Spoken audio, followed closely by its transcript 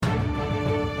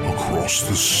across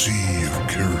the sea of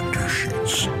character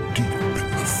sheets, deep in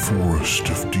the forest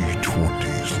of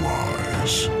D20s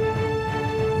lies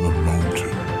the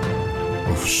mountain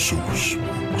of source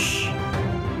books.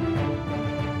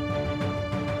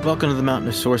 Welcome to the Mountain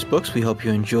of Source Books. We hope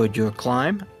you enjoyed your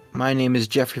climb. My name is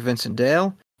Jeffrey Vincent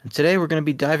Dale, and today we're going to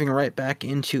be diving right back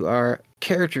into our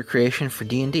character creation for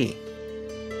D&D.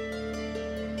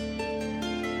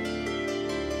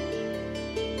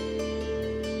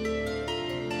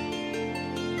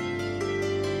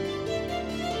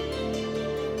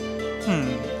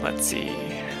 Let's see.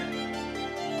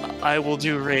 I will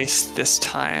do race this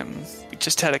time. We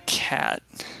just had a cat.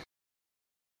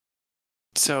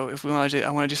 So if we want to do, I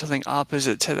want to do something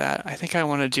opposite to that. I think I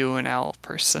want to do an owl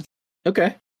person.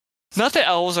 Okay. Not that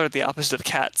owls are the opposite of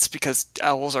cats, because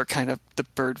owls are kind of the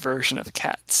bird version of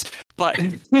cats. But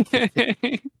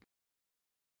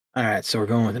Alright, so we're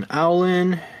going with an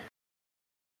owlin.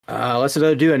 Let's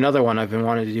do another one I've been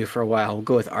wanting to do for a while. We'll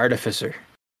go with Artificer.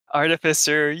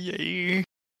 Artificer, yay!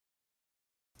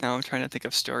 Now I'm trying to think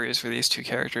of stories where these two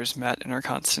characters met and are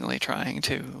constantly trying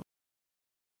to,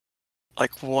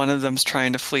 like, one of them's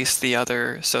trying to fleece the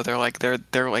other, so they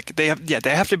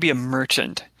have to be a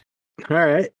merchant.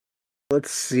 Alright.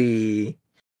 Let's see.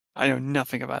 I know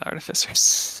nothing about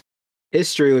artificers.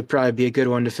 History would probably be a good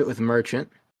one to fit with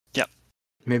Merchant. Yep.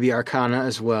 Maybe Arcana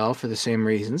as well, for the same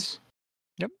reasons.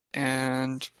 Yep.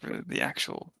 And for the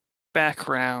actual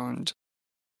background,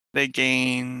 they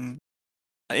gain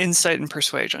insight and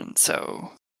persuasion, so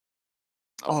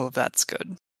all of that's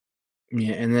good.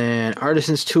 Yeah, and then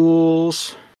Artisan's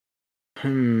Tools.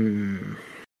 What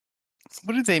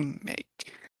do they make?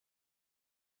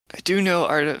 I do know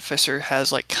Artificer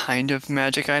has, like, kind of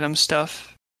magic item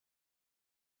stuff.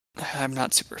 I'm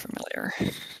not super familiar.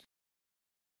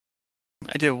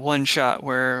 I did one shot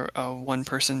where one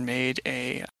person made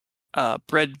a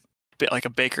bread, like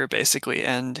a baker basically,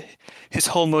 and his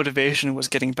whole motivation was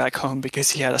getting back home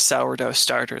because he had a sourdough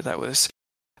starter that was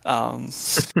I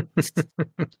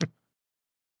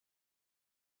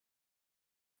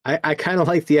kind of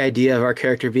like the idea of our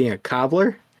character being a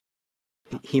cobbler.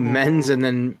 He mends and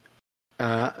then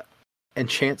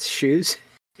enchants shoes.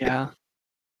 Yeah,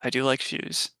 I do like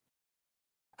shoes.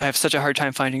 I have such a hard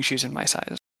time finding shoes in my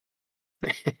size.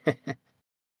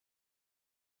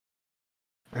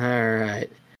 Alright.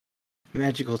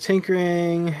 Magical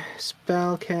tinkering,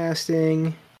 spell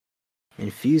casting,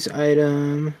 infuse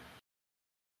item.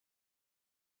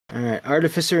 Alright,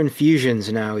 Artificer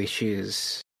infusions now we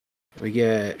choose. We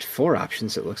get 4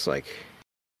 options, it looks like.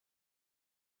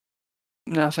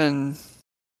 Nothing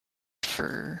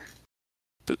for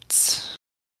boots.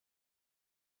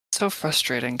 So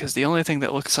frustrating, because the only thing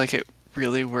that looks like it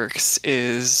really works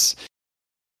is...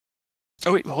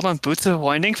 Oh wait, hold on, Boots of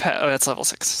Winding Path. Oh, that's level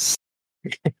 6.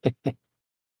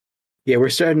 Yeah, we're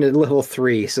starting at level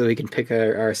 3, so we can pick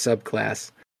our subclass.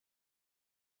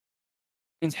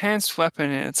 Enhanced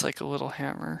weapon, and it's like a little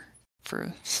hammer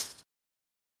for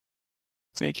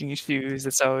making shoes.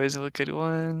 That's always a good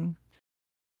one.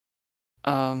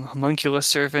 Homunculus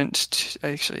Servant,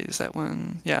 actually, is that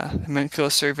one? Yeah,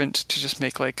 Homunculus Servant to just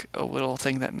make, like, a little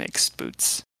thing that makes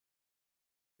boots.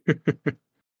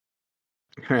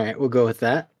 Alright, we'll go with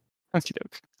that. Okie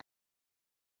doke.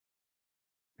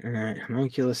 Alright,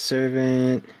 Homunculus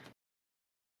Servant.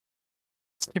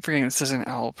 I keep forgetting this is an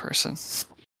owl person.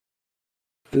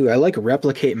 Ooh, I like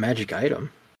Replicate Magic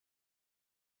Item.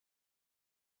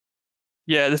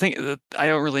 Yeah, the thing that I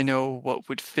don't really know what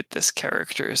would fit this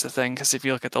character is the thing, because if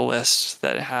you look at the list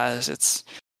that it has, it's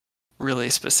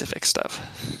really specific stuff.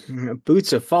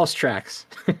 Boots of False Tracks.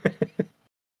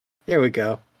 There we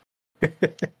go.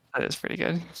 That is pretty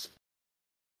good.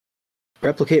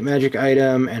 Replicate Magic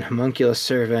Item and Homunculus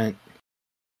Servant.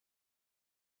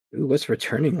 Ooh, what's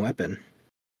Returning Weapon?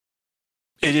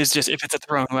 It is just, if it's a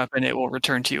thrown weapon, it will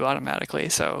return to you automatically,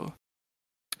 so...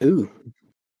 Ooh.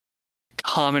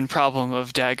 Common problem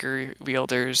of dagger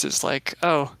wielders is like,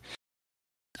 oh,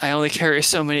 I only carry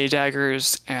so many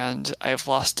daggers, and I've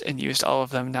lost and used all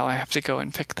of them, now I have to go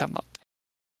and pick them up.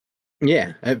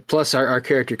 Yeah, plus our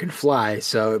character can fly,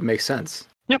 so it makes sense.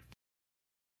 Yep.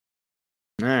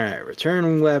 Alright,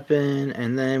 return weapon,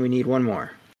 and then we need one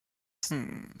more.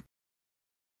 I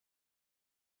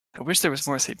wish there was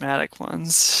more thematic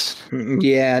ones.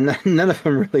 Yeah, none of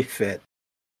them really fit.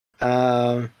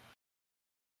 As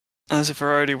if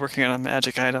we're already working on a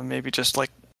magic item, maybe just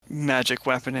like magic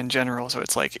weapon in general, so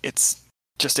it's like it's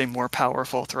just a more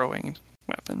powerful throwing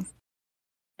weapon.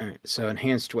 Alright, so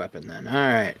enhanced weapon then.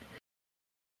 Alright.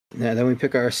 Now then we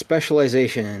pick our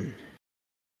specialization.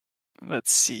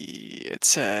 Let's see. It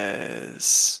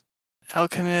says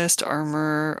alchemist,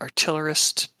 armor,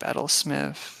 artillerist,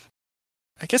 battlesmith.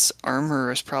 I guess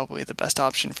armor is probably the best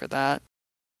option for that.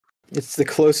 It's the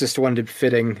closest one to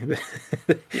fitting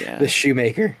Yeah. the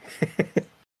shoemaker.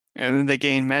 And then they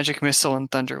gain magic missile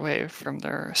and thunder wave from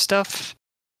their stuff.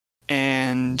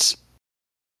 And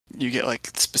you get like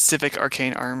specific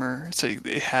arcane armor. So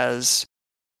it has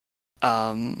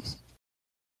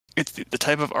it's the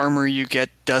type of armor you get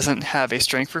doesn't have a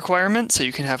strength requirement, so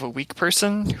you can have a weak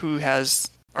person who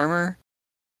has armor.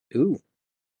 Ooh.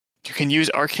 You can use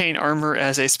arcane armor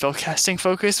as a spellcasting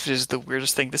focus, which is the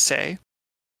weirdest thing to say.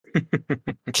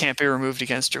 Can't be removed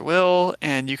against your will,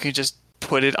 and you can just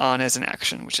put it on as an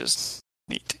action, which is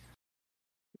neat.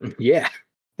 Yeah.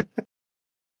 I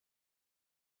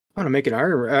want to make an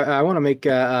armor. I want to make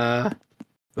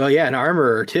an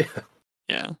armorer too.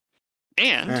 Yeah.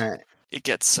 And All right. it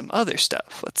gets some other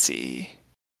stuff. Let's see.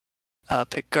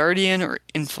 Pick Guardian or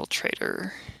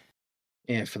Infiltrator.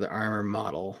 Yeah, for the armor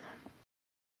model.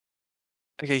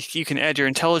 Okay, you can add your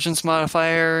intelligence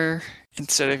modifier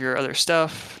instead of your other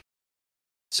stuff.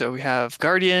 So we have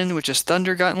Guardian, which is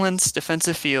Thunder Gauntlets,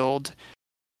 Defensive Field.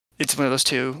 It's one of those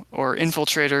two. Or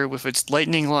Infiltrator with its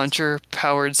Lightning Launcher,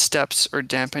 Powered Steps, or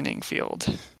Dampening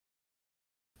Field.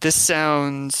 This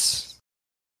sounds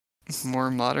more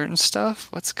modern stuff.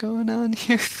 What's going on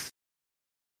here?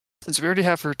 Since we already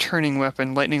have Returning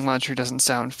Weapon, Lightning Launcher doesn't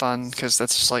sound fun because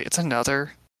that's just like, it's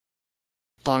another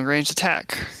long-range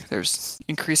attack. There's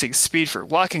increasing speed for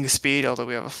walking speed, although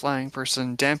we have a flying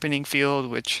person. Dampening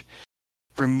Field, which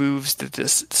removes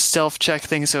this stealth check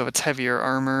thing, so it's heavier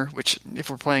armor, which if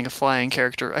we're playing a flying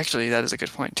character, actually that is a good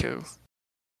point too.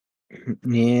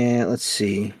 Yeah, let's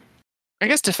see. I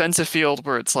guess Defensive Field,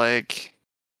 where it's like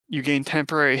you gain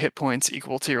temporary hit points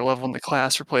equal to your level in the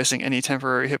class, replacing any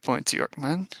temporary hit points you are.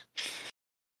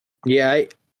 Yeah,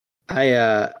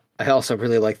 I also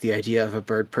really like the idea of a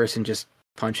bird person just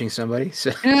punching somebody.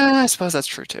 So Yeah, I suppose that's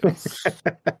true too.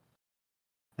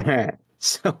 all right,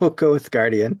 so we'll go with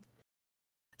Guardian.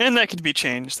 And that could be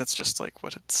changed. That's just like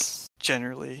what it's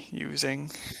generally using.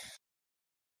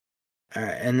 All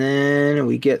right, and then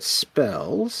we get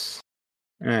spells.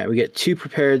 All right, we get 2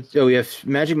 prepared. Oh, we have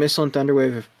Magic Missile and Thunder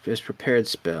Wave as prepared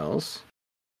spells.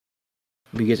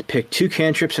 We get to pick 2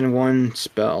 cantrips and 1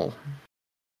 spell.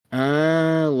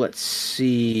 Let's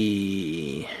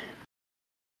see.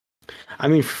 I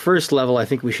mean, first level, I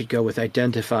think we should go with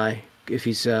Identify if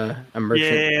he's a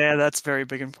merchant. Yeah, that's very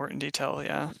big important detail,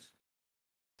 yeah.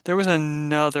 There was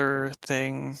another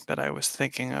thing that I was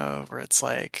thinking of where it's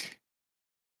like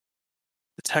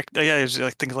there's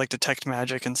like things like detect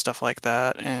magic and stuff like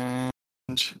that, and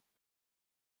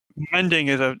mending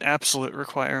is an absolute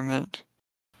requirement.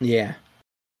 Yeah.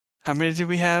 How many do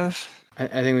we have? I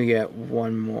think we get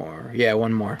 1 more. Yeah,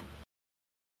 1 more.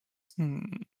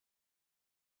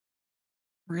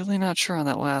 Really not sure on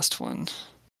that last one.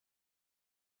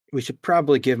 We should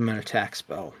probably give him an attack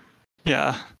spell.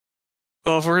 Yeah.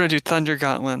 Well, if we're gonna do Thunder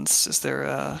Gauntlets, is there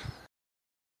a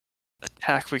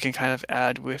attack we can kind of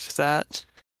add with that?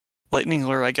 Lightning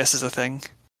Lure, I guess, is a thing.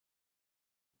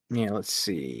 Yeah, let's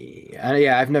see.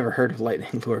 Yeah, I've never heard of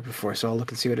Lightning Lure before, so I'll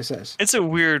look and see what it says. It's a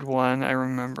weird one. I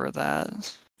remember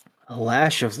that. A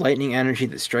lash of lightning energy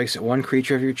that strikes at one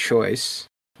creature of your choice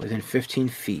within 15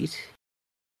 feet.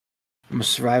 You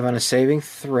must survive on a saving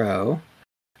throw,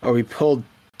 or we pull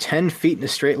 10 feet in a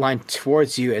straight line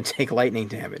towards you and take lightning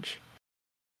damage.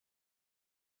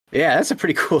 Yeah, that's a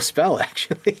pretty cool spell,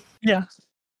 actually. Yeah.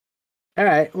 All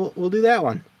right, we'll do that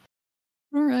one.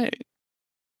 All right.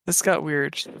 This got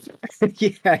weird.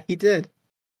 Yeah, he did.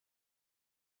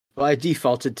 Well, I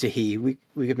defaulted to he. We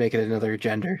could make it another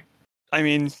gender. I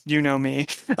mean, you know me.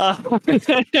 Yeah,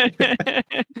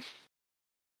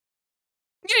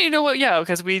 you know what? Yeah,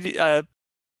 because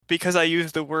because I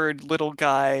use the word little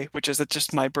guy, which is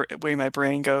just my way my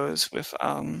brain goes with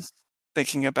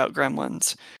thinking about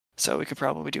gremlins. So we could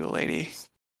probably do a lady.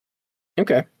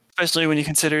 Okay. Especially when you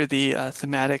consider the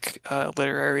thematic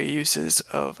literary uses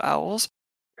of owls.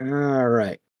 All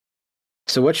right.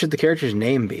 So what should the character's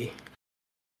name be?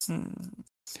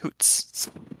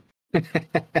 Hoots.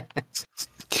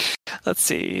 Let's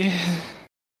see.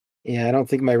 Yeah, I don't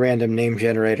think my random name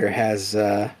generator has...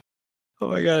 Oh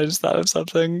my god, I just thought of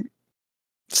something.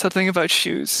 Something about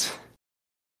shoes.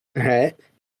 All right.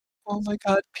 Oh my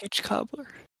god, Peach Cobbler.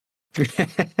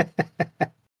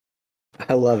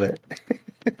 I love it.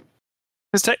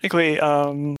 Because technically,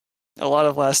 a lot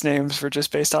of last names were just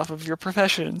based off of your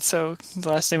profession, so the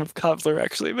last name of Cobbler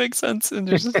actually makes sense, and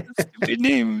there's just a stupid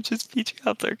name, which is Peach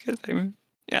Cobbler, because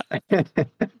yeah.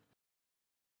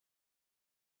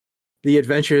 The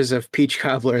Adventures of Peach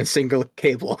Cobbler and Single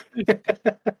Cable.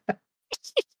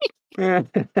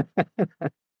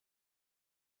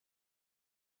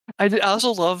 I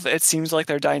also love it seems like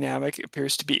their dynamic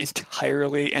appears to be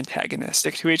entirely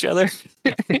antagonistic to each other.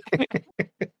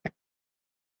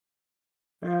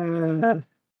 All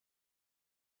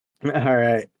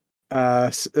right.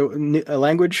 A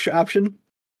language option?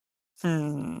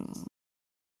 Hmm.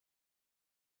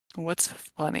 What's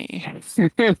funny?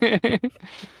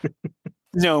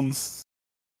 Gnome.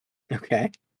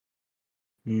 Okay.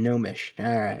 Gnomish.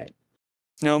 All right.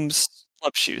 Gnomes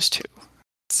love shoes too.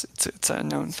 It's a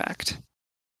known fact.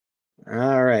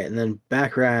 All right. And then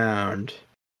background.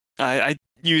 I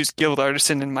used Guild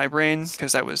Artisan in my brain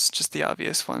because that was just the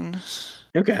obvious one.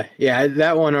 Okay. Yeah,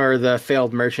 that one or the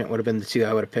failed merchant would have been the two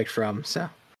I would have picked from. So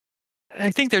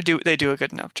I think they do a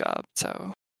good enough job.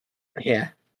 So yeah.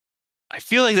 I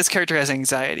feel like this character has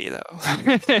anxiety though.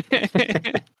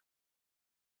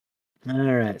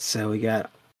 All right. So we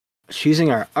got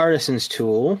choosing our artisan's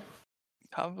tool.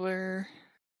 Cobbler,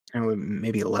 And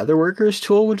maybe a leatherworker's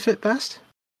tool would fit best.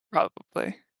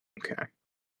 probably. Okay.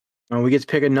 And we get to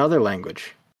pick another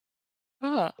language.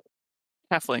 Ah,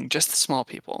 halfling, just the small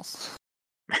people.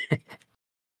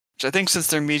 Which I think since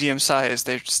they're medium sized,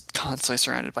 they're just constantly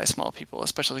surrounded by small people,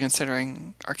 especially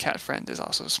considering our cat friend is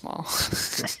also small.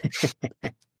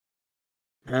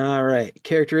 All right.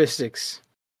 Characteristics.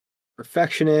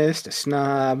 Perfectionist, a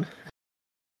snob.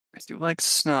 I do like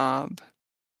snob.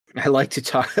 I like to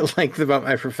talk at length about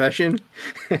my profession.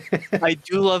 I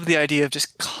do love the idea of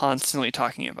just constantly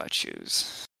talking about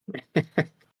shoes.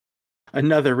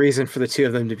 Another reason for the two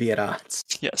of them to be at odds.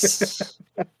 Yes.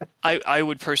 I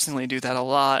would personally do that a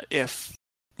lot if,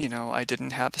 I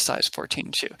didn't have a size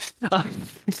 14 shoe.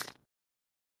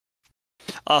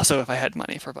 Also, if I had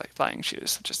money for buying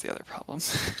shoes, which is the other problem.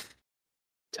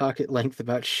 Talk at length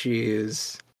about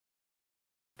shoes.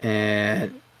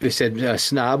 And we said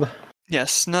snob.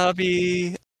 Yes,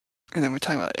 snobby. And then we're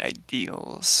talking about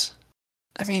ideals.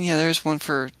 I mean, yeah, there's one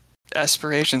for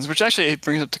aspirations, which actually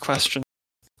brings up the question.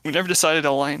 We never decided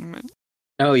alignment.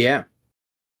 Oh, yeah.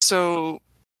 So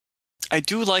I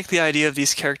do like the idea of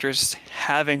these characters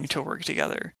having to work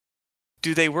together.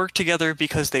 Do they work together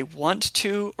because they want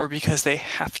to or because they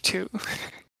have to?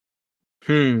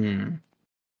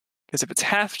 Because if it's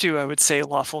have to, I would say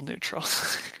lawful neutral.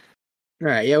 All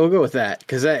right, yeah, we'll go with that.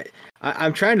 Because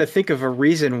I'm trying to think of a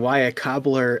reason why a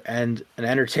cobbler and an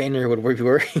entertainer would be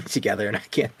working together, and I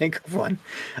can't think of one.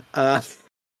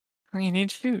 You need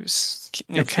shoes.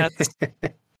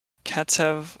 Cats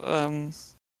have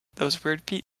those weird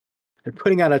feet. They're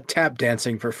putting on a tap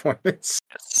dancing performance.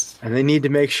 Yes. And they need to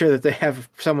make sure that they have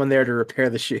someone there to repair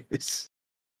the shoes.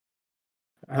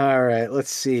 All right,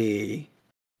 let's see.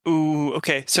 Ooh,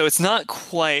 okay. So it's not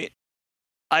quite.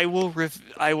 I will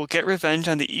get revenge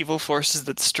on the evil forces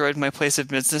that destroyed my place of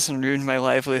business and ruined my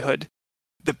livelihood.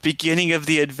 The beginning of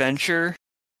the adventure,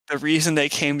 the reason they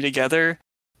came together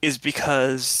is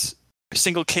because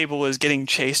Single Cable was getting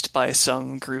chased by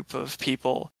some group of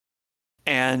people,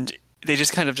 and they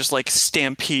just kind of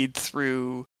stampede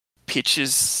through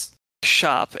Peach's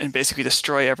shop and basically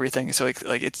destroy everything. So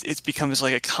it becomes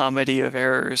like a comedy of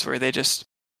errors where they just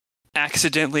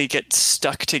accidentally get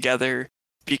stuck together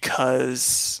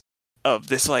because of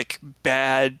this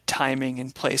bad timing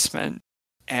and placement,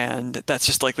 and that's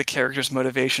just the character's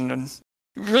motivation. And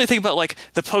really think about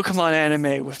the Pokemon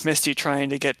anime with Misty trying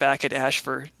to get back at Ash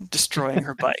for destroying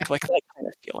her bike, that kind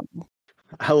of feeling.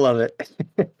 I love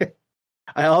it.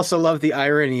 I also love the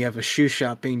irony of a shoe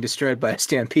shop being destroyed by a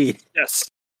stampede. Yes,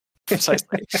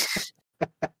 precisely.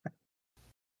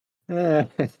 And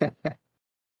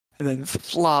then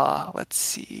flaw, let's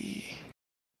see.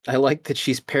 I like that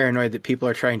she's paranoid that people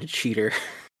are trying to cheat her.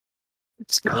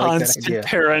 It's constant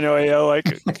paranoia,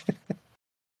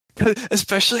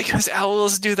 especially because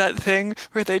owls do that thing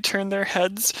where they turn their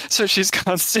heads, so she's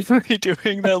constantly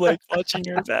doing that, watching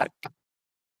her back.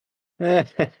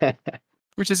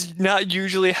 Which is not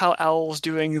usually how owls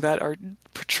doing that are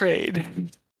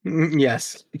portrayed.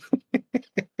 Yes. Let's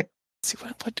see,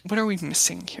 what are we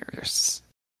missing here? There's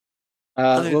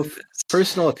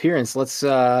personal appearance. Let's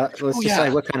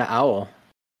decide what kind of owl.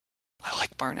 I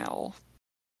like barn owl.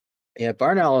 Yeah,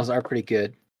 barn owls are pretty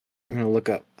good. I'm gonna look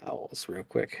up owls real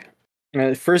quick.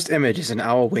 The first image is an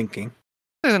owl winking.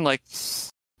 Other than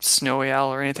snowy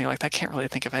owl or anything like that, I can't really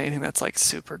think of anything that's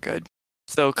super good.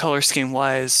 So color scheme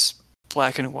wise,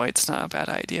 black and white's not a bad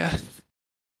idea.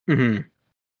 Mm-hmm.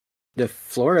 The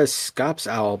Flores scops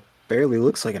owl barely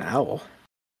looks like an owl.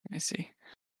 Let me see.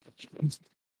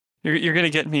 You're gonna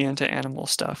get me into animal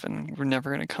stuff, and we're never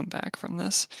gonna come back from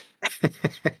this.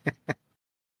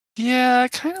 Yeah,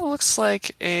 it kind of looks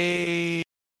like I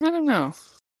don't know.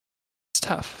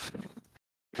 tough.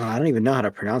 Oh, I don't even know how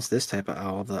to pronounce this type of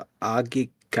owl. The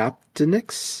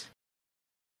Agigopteryx?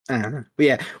 I don't know. But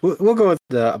yeah, we'll go with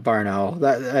the barn owl.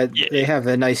 Yeah. They have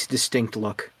a nice, distinct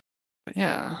look.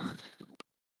 Yeah.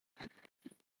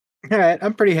 All right,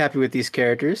 I'm pretty happy with these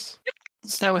characters.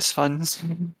 That was fun.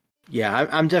 Yeah,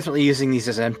 I'm definitely using these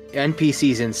as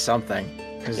NPCs in something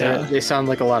because Yeah. they sound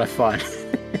like a lot of fun.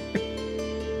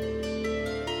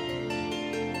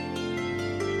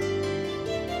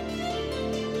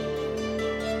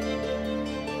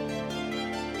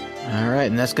 All right,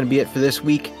 and that's going to be it for this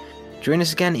week. Join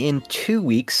us again in 2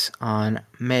 weeks on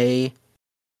May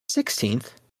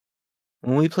 16th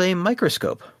when we play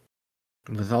Microscope.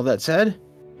 With all that said,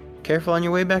 careful on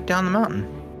your way back down the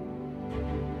mountain.